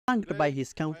Flanked by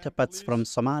his counterparts from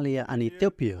Somalia and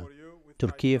Ethiopia,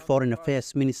 Turkey Foreign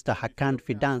Affairs Minister Hakan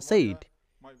Fidan said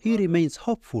he remains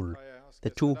hopeful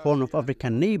the two Horn of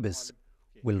African neighbors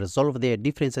will resolve their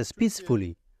differences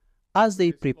peacefully as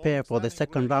they prepare for the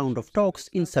second round of talks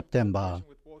in September.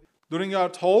 During our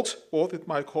talks, both with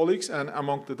my colleagues and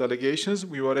among the delegations,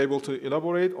 we were able to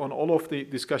elaborate on all of the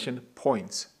discussion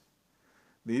points.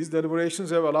 These deliberations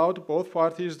have allowed both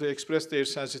parties to express their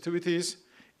sensitivities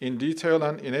in detail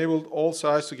and enabled all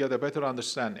sides to get a better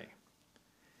understanding.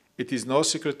 It is no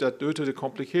secret that due to the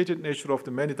complicated nature of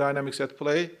the many dynamics at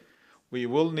play, we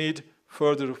will need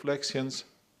further reflections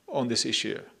on this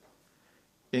issue.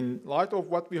 In light of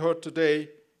what we heard today,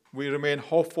 we remain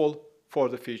hopeful for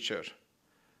the future.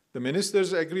 The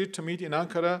ministers agreed to meet in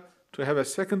Ankara to have a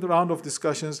second round of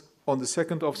discussions on the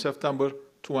 2nd of September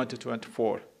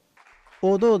 2024.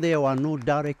 Although there were no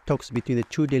direct talks between the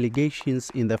two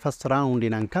delegations in the first round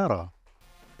in Ankara,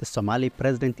 the Somali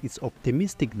president is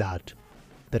optimistic that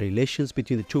the relations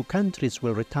between the two countries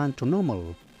will return to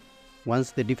normal once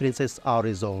the differences are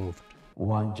resolved.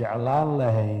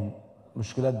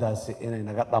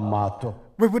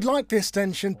 We would like this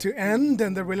tension to end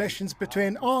and the relations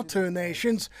between our two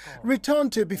nations return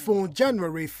to before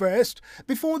January 1st,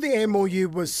 before the MOU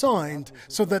was signed,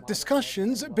 so that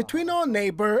discussions between our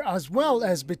neighbor as well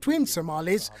as between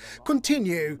Somalis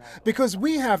continue, because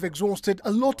we have exhausted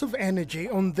a lot of energy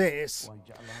on this.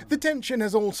 The tension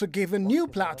has also given new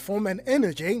platform and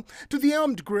energy to the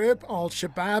armed group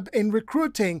Al-Shabaab in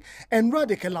recruiting and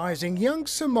radicalizing young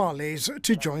Somalis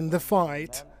to join the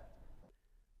fight.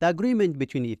 The agreement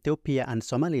between Ethiopia and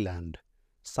Somaliland,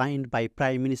 signed by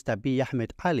Prime Minister Abiy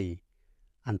Ahmed Ali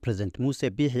and President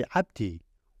Musa Bihi Abdi,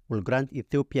 will grant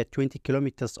Ethiopia 20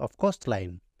 kilometers of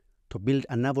coastline to build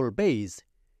a naval base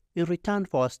in return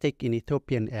for a stake in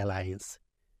Ethiopian Airlines.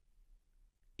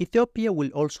 Ethiopia will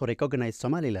also recognize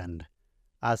Somaliland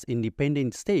as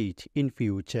independent state in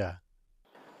future.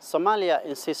 Somalia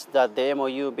insists that the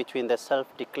MOU between the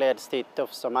self-declared state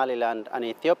of Somaliland and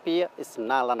Ethiopia is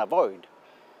null and void,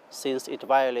 since it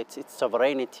violates its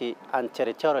sovereignty and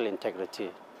territorial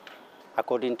integrity.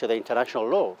 According to the international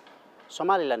law,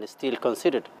 Somaliland is still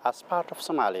considered as part of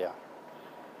Somalia.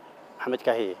 Ahmed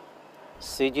Kahi,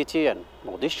 CGTN,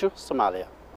 Mogadishu, Somalia.